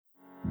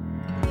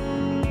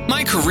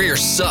My career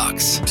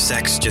sucks.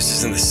 Sex just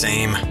isn't the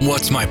same.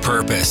 What's my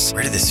purpose?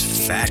 Where did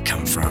this fat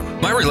come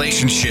from? My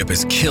relationship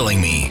is killing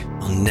me.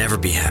 I'll never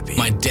be happy.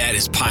 My debt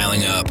is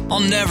piling up. I'll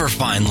never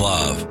find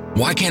love.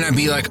 Why can't I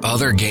be like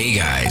other gay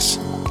guys?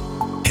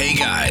 Hey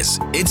guys,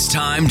 it's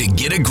time to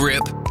get a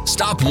grip,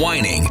 stop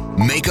whining,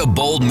 make a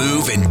bold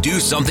move, and do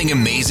something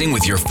amazing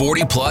with your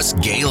 40-plus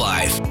gay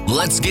life.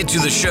 Let's get to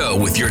the show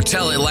with your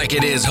Tell It Like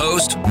It Is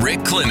host,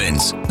 Rick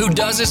Clemens, who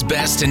does his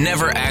best to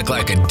never act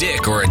like a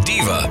dick or a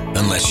diva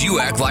unless you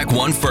act like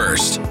one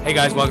first. Hey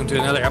guys, welcome to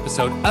another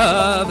episode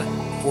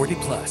of 40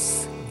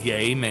 Plus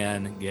Gay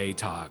Men, Gay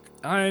Talk.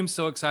 I'm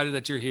so excited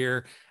that you're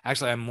here.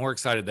 Actually, I'm more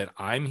excited that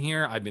I'm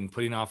here. I've been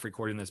putting off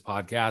recording this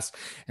podcast,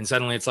 and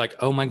suddenly it's like,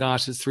 oh my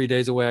gosh, it's 3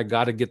 days away. I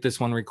got to get this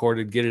one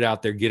recorded, get it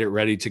out there, get it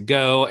ready to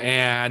go.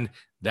 And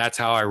that's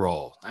how I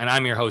roll. And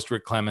I'm your host,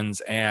 Rick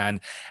Clemens. And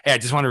hey, I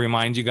just want to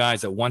remind you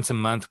guys that once a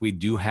month, we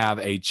do have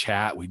a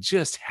chat. We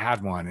just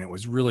had one, and it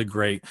was really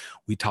great.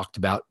 We talked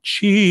about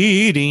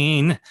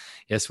cheating.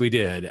 Yes, we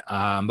did.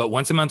 But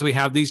once a month, we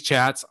have these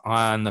chats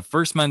on the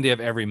first Monday of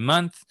every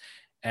month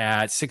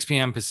at 6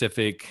 p.m.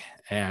 Pacific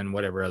and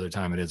whatever other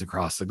time it is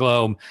across the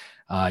globe.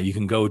 You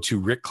can go to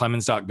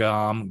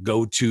rickclemens.com,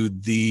 go to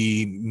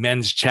the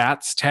men's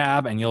chats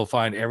tab, and you'll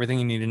find everything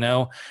you need to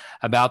know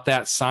about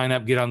that. Sign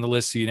up, get on the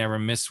list so you never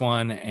miss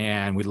one,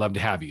 and we'd love to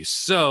have you.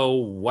 So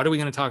what are we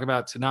going to talk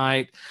about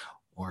tonight?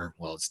 Or,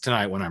 well, it's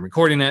tonight when I'm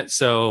recording it.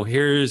 So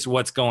here's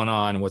what's going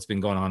on, what's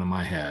been going on in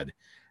my head.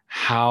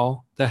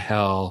 How the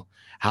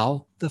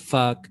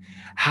fuck,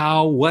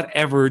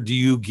 whatever do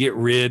you get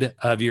rid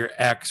of your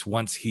ex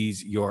once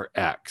he's your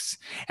ex?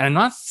 And I'm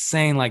not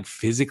saying like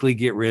physically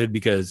get rid,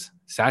 because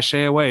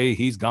sashay away,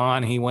 he's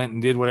gone. He went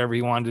and did whatever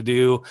he wanted to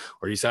do,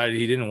 or decided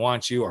he didn't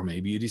want you, or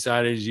maybe you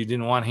decided you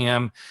didn't want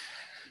him.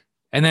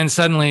 And then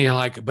suddenly you're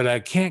like, but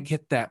I can't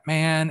get that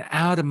man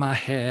out of my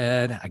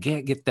head. I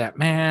can't get that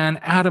man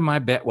out of my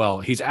bed. Well,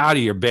 he's out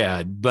of your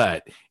bed,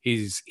 but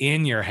he's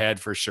in your head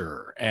for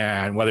sure.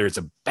 And whether it's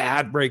a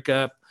bad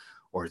breakup,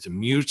 or it's a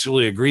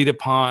mutually agreed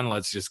upon,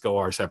 let's just go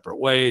our separate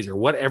ways, or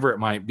whatever it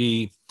might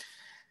be,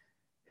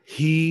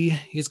 he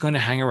is going to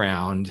hang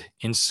around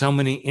in so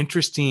many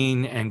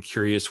interesting and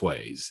curious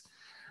ways.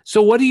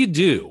 So what do you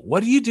do?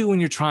 What do you do when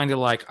you're trying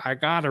to I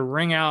got to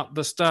wring out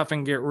the stuff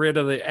and get rid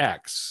of the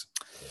ex?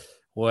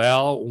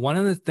 Well, one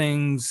of the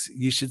things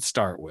you should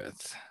start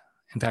with,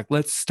 in fact,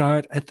 let's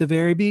start at the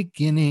very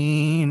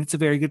beginning. It's a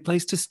very good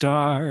place to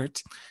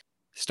start.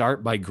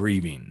 Start by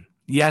grieving.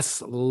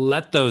 Yes,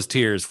 let those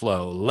tears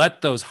flow.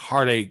 Let those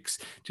heartaches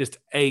just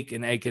ache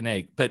and ache and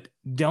ache. But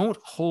don't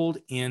hold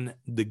in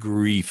the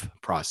grief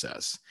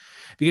process.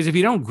 Because if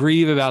you don't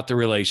grieve about the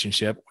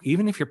relationship,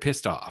 even if you're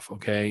pissed off,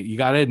 okay, you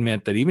got to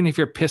admit that even if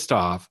you're pissed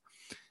off,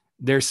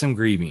 there's some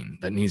grieving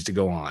that needs to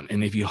go on.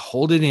 And if you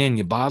hold it in,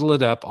 you bottle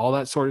it up, all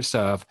that sort of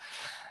stuff,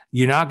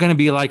 you're not going to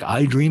be like,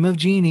 I dream of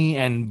Jeannie,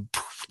 and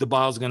poof, the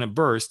bottle's going to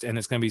burst and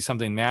it's going to be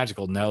something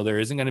magical. No, there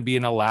isn't going to be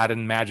an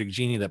Aladdin magic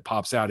genie that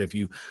pops out if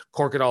you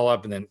cork it all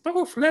up and then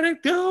poof, let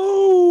it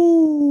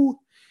go.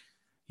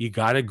 You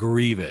got to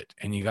grieve it,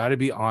 and you got to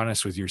be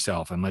honest with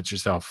yourself and let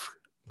yourself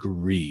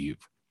grieve.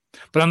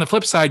 But on the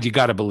flip side, you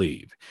got to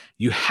believe.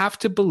 You have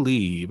to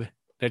believe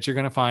that you're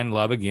going to find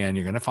love again.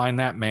 You're going to find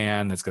that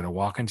man that's going to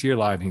walk into your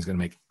life, and he's going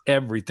to make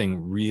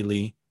everything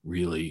really,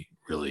 really,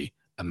 really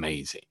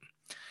amazing.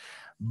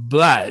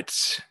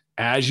 But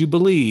as you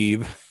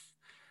believe,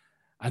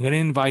 I'm going to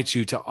invite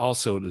you to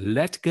also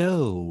let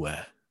go.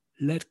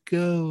 Let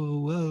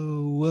go.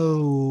 Whoa,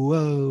 whoa,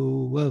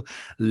 whoa, whoa.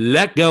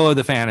 Let go of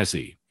the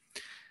fantasy.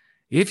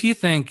 If you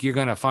think you're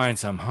going to find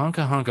some hunk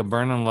of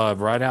burning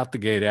love right out the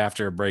gate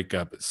after a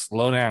breakup,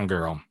 slow down,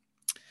 girl.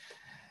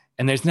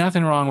 And there's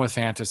nothing wrong with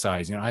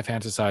fantasizing. I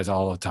fantasize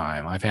all the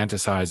time. I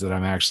fantasize that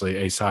I'm actually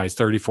a size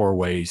 34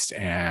 waist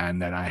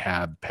and that I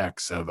have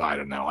pecs of, I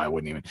don't know,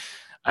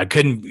 I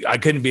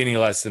couldn't be any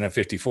less than a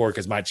 54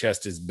 because my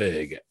chest is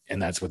big, and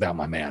that's without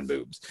my man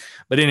boobs.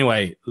 But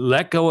anyway,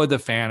 let go of the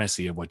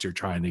fantasy of what you're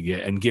trying to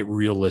get and get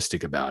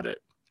realistic about it.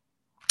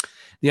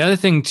 The other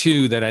thing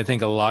too that I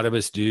think a lot of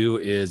us do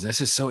is,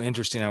 this is so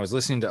interesting. I was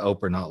listening to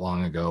Oprah not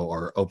long ago,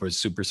 or Oprah's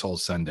Super Soul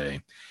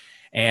Sunday,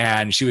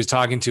 and she was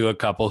talking to a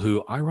couple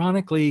who,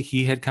 ironically,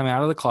 he had come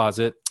out of the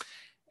closet,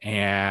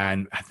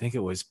 and I think it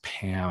was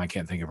Pam. I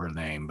can't think of her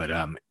name, but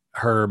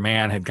her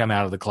man had come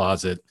out of the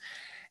closet.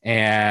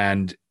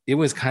 And it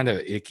was kind of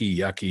icky,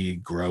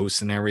 yucky,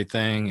 gross and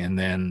everything. And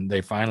then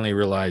they finally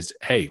realized,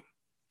 hey,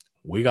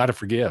 we got to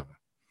forgive.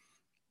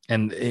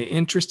 And the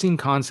interesting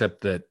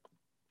concept that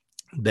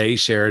they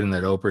shared and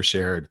that Oprah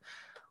shared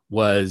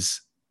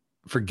was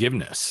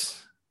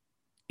forgiveness.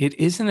 It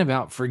isn't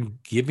about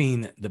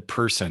forgiving the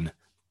person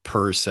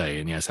per se.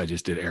 And yes, I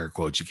just did air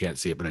quotes. You can't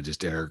see it, but I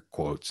just did air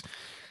quotes.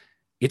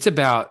 It's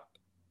about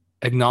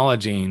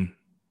acknowledging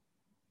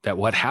that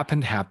what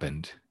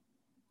happened,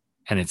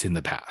 and it's in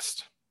the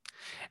past.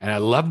 And I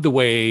love the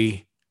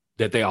way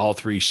that they all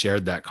three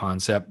shared that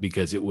concept,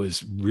 because it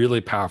was really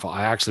powerful.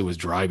 I actually was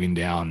driving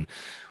down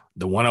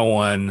the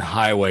 101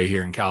 highway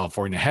here in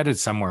California, headed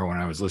somewhere when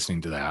I was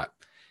listening to that.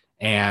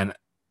 And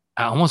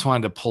I almost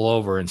wanted to pull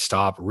over and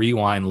stop,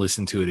 rewind,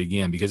 listen to it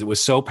again, because it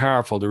was so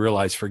powerful to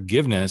realize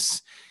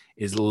forgiveness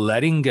is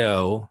letting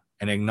go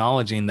and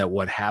acknowledging that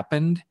what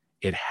happened,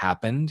 it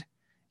happened,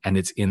 and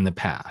it's in the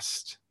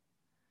past.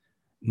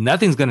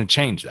 Nothing's going to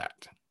change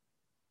that.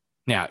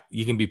 Now,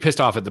 you can be pissed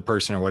off at the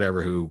person or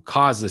whatever who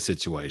caused the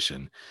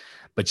situation,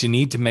 but you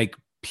need to make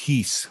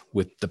peace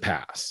with the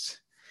past.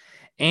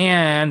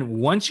 And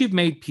once you've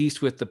made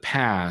peace with the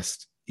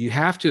past, you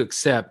have to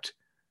accept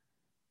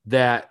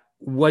that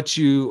what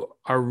you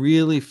are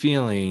really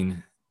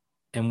feeling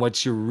and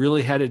what you're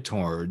really headed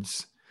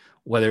towards,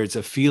 whether it's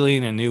a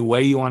feeling, a new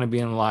way you want to be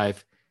in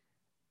life,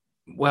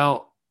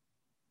 well,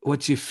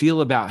 what you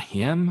feel about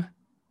him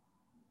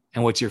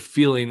and what you're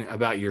feeling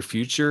about your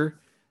future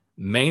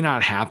may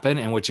not happen,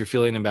 and what you're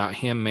feeling about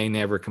him may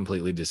never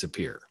completely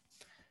disappear.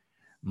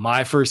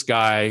 My first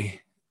guy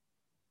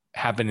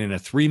happened in a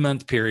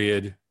 3-month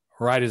period,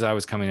 right as I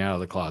was coming out of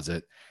the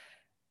closet.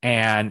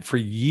 And for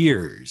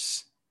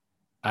years,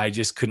 I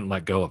just couldn't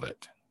let go of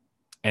it.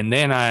 And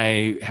then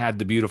I had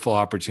the beautiful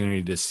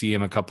opportunity to see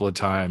him a couple of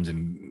times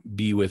and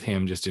be with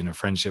him just in a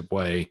friendship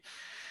way.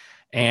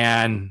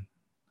 And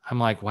I'm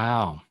like,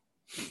 wow,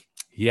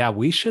 yeah,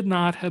 we should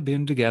not have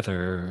been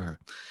together.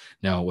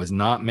 No, it was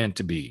not meant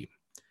to be.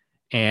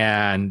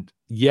 And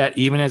yet,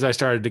 even as I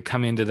started to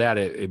come into that,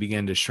 it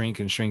began to shrink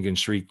and shrink and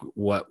shrink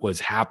what was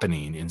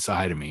happening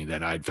inside of me,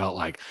 that I felt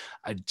like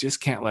I just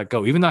can't let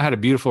go. Even though I had a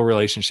beautiful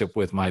relationship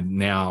with my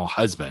now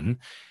husband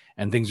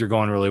and things were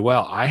going really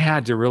well, I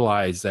had to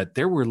realize that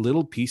there were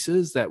little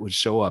pieces that would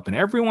show up. And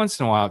every once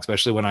in a while,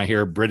 especially when I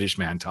hear a British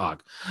man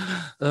talk,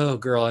 oh,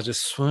 girl, I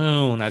just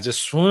swoon.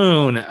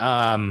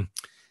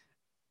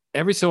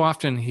 Every so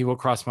often he will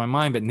cross my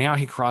mind, but now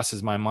he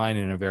crosses my mind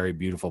in a very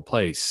beautiful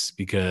place,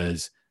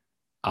 because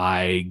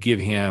I give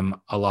him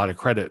a lot of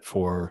credit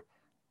for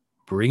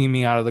bringing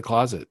me out of the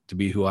closet to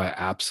be who I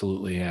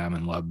absolutely am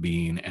and love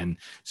being. And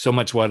so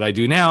much what I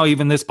do now,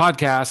 even this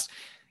podcast,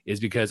 is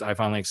because I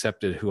finally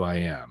accepted who I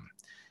am.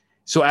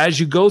 So as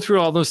you go through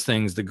all those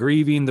things, the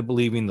grieving, the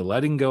believing, the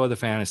letting go of the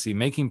fantasy,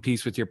 making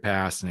peace with your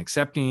past, and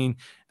accepting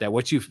that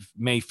what you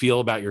may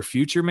feel about your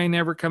future may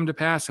never come to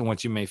pass, and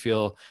what you may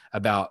feel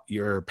about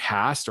your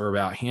past or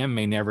about him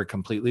may never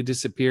completely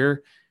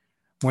disappear,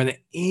 more than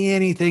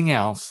anything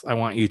else, I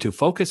want you to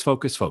focus.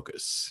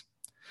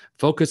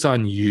 Focus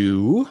on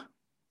you,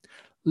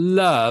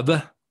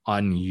 love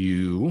on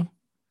you,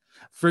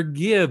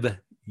 forgive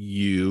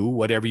you,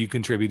 whatever you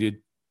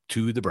contributed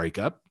to the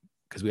breakup,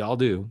 because we all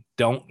do.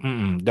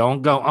 Don't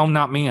go, oh,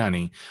 not me,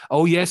 honey.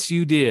 Oh, yes,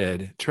 you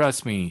did.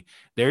 Trust me.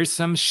 There's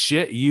some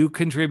shit you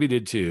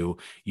contributed to.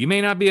 You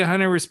may not be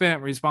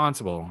 100%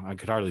 responsible. I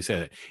could hardly say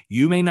that.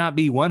 You may not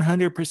be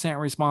 100%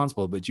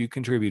 responsible, but you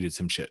contributed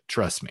some shit.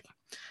 Trust me.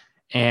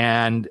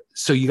 And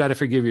so you got to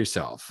forgive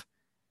yourself,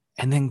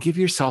 and then give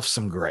yourself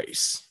some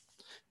grace.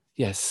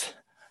 Yes,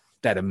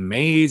 that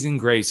amazing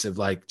grace of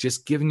like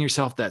just giving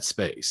yourself that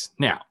space.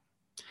 Now,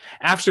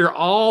 after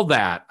all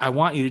that, I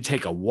want you to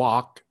take a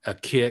walk, a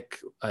kick,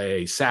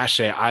 a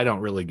sachet. I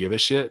don't really give a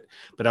shit,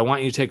 but I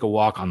want you to take a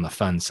walk on the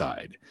fun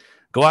side.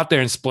 Go out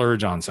there and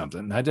splurge on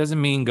something. That doesn't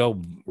mean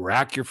go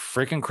rack your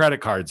freaking credit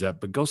cards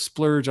up, but go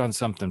splurge on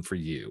something for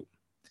you.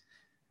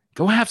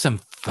 Go have some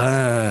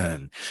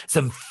fun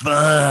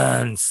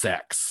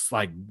sex,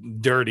 like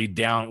dirty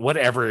down,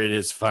 whatever it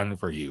is fun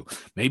for you.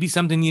 Maybe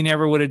something you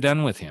never would have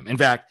done with him. In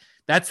fact,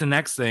 that's the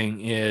next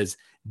thing, is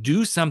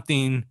do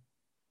something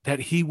that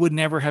he would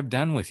never have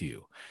done with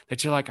you,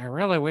 that you're like, I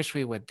really wish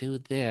we would do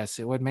this.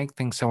 It would make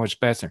things so much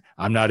better.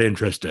 I'm not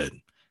interested,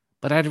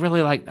 but I'd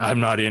really like,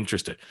 I'm not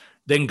interested.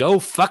 Then go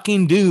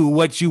fucking do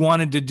what you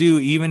wanted to do,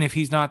 even if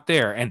he's not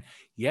there. And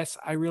yes,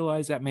 I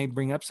realize that may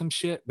bring up some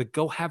shit, but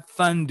go have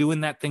fun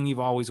doing that thing you've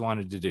always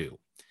wanted to do.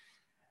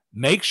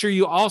 Make sure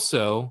you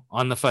also,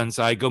 on the fun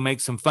side, go make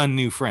some fun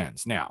new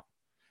friends. Now,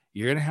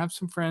 you're going to have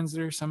some friends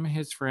that are some of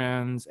his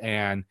friends,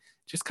 and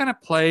just kind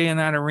of play in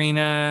that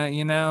arena,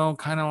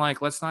 kind of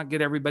like, let's not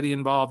get everybody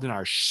involved in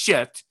our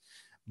shit,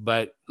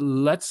 but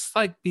let's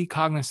like be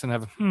cognizant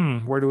of,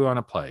 where do we want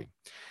to play?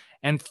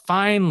 And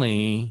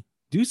finally,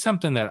 do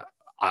something that,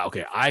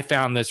 I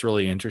found this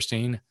really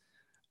interesting.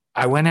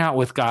 I went out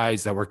with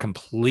guys that were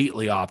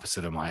completely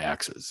opposite of my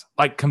exes,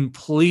 like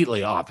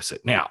completely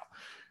opposite. Now,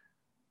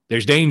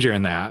 there's danger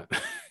in that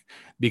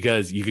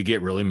because you could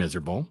get really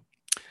miserable.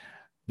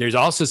 There's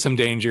also some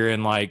danger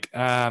in like,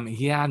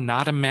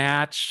 not a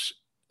match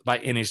by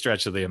any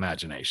stretch of the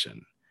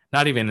imagination,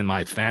 not even in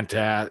my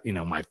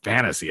my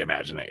fantasy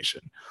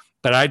imagination,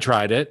 but I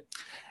tried it.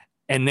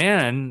 And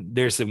then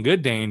there's some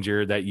good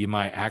danger that you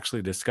might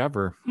actually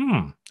discover,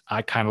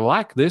 I kind of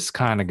like this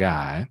kind of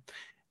guy,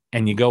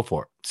 and you go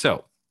for it.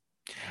 So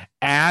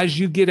as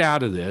you get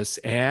out of this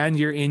and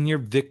you're in your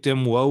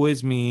victim, woe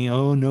is me,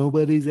 oh,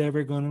 nobody's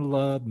ever going to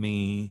love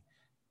me,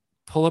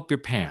 pull up your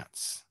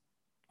pants.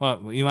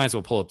 Well, you might as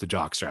well pull up the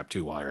jock strap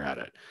too while you're at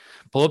it.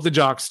 Pull up the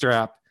jock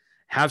strap,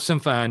 have some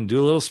fun, do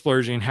a little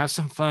splurging, have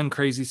some fun,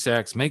 crazy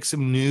sex, make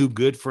some new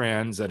good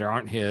friends that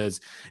aren't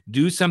his,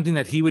 do something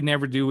that he would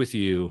never do with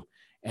you,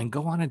 and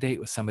go on a date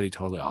with somebody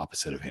totally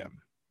opposite of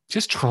him.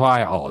 Just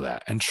try all of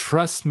that. And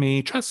trust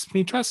me.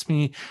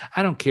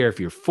 I don't care if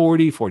you're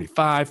 40,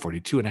 45,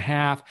 42 and a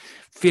half,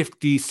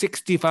 50,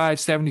 65,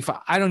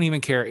 75. I don't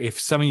even care if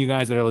some of you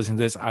guys that are listening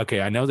to this,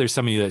 okay, I know there's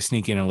some of you that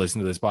sneak in and listen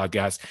to this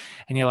podcast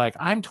and you're like,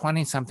 I'm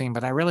 20 something,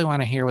 but I really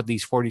want to hear what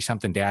these 40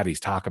 something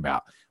daddies talk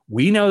about.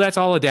 We know that's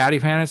all a daddy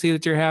fantasy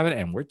that you're having,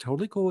 and we're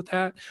totally cool with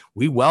that.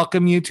 We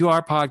welcome you to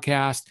our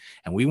podcast,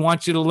 and we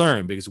want you to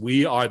learn because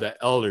we are the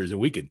elders and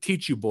we can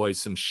teach you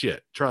boys some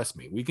shit. Trust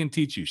me, we can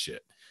teach you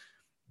shit.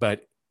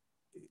 But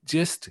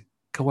just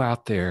go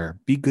out there,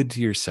 be good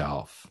to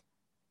yourself,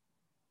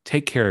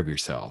 take care of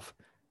yourself,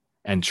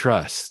 and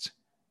trust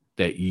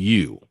that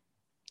you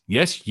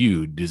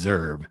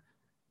deserve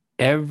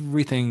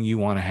everything you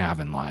want to have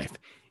in life,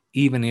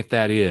 even if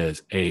that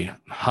is a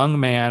hung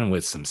man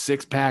with some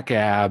six-pack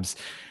abs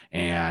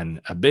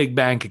and a big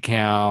bank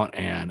account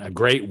and a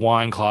great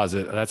wine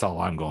closet. That's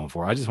all I'm going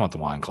for. I just want the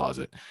wine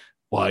closet.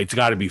 Well, it's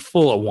got to be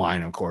full of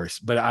wine, of course,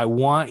 but I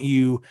want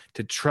you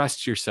to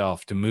trust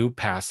yourself to move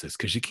past this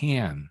because you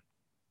can.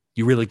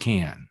 You really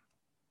can.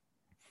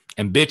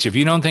 And bitch, if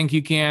you don't think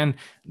you can,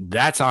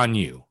 that's on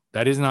you.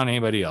 That isn't on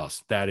anybody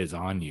else. That is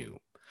on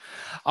you.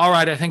 All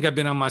right, I think I've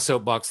been on my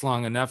soapbox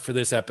long enough for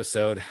this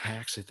episode. I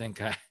actually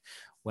think I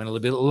went a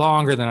little bit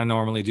longer than I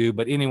normally do.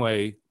 But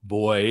anyway,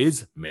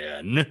 boys,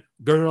 men,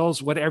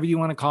 girls, whatever you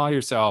want to call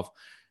yourself,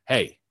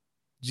 hey,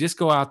 just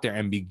go out there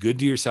and be good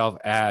to yourself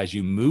as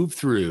you move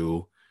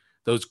through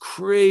those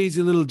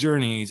crazy little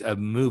journeys of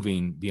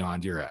moving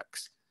beyond your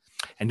ex.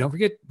 And don't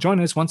forget, join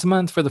us once a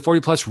month for the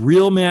 40 Plus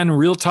Real Men,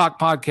 Real Talk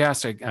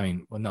podcast.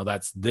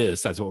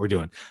 That's what we're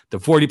doing. The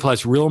 40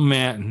 Plus Real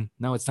Men.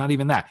 No, it's not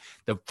even that.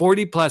 The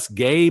 40 Plus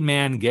Gay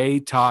Man, Gay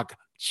Talk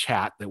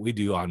chat that we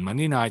do on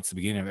Monday nights, the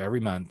beginning of every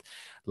month.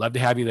 Love to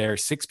have you there.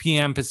 6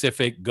 p.m.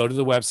 Pacific. Go to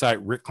the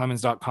website,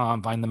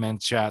 rickclemens.com. Find the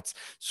men's chats.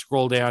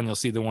 Scroll down. You'll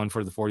see the one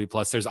for the 40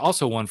 Plus. There's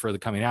also one for the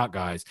coming out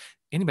guys.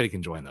 Anybody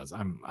can join those.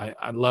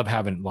 I love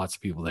having lots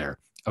of people there.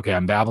 Okay,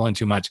 I'm babbling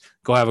too much.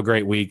 Go have a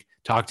great week.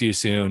 Talk to you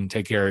soon.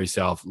 Take care of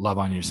yourself. Love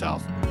on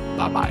yourself.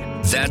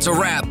 Bye-bye. That's a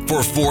wrap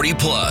for 40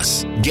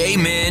 Plus. Gay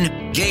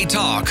men, gay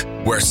talk,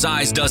 where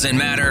size doesn't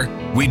matter.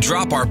 We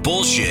drop our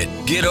bullshit,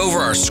 get over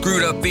our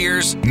screwed up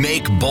fears,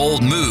 make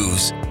bold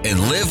moves, and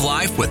live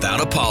life without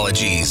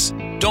apologies.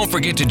 Don't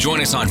forget to join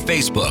us on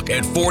Facebook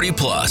at 40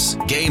 Plus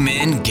Gay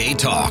Men, Gay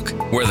Talk,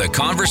 where the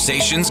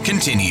conversations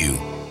continue.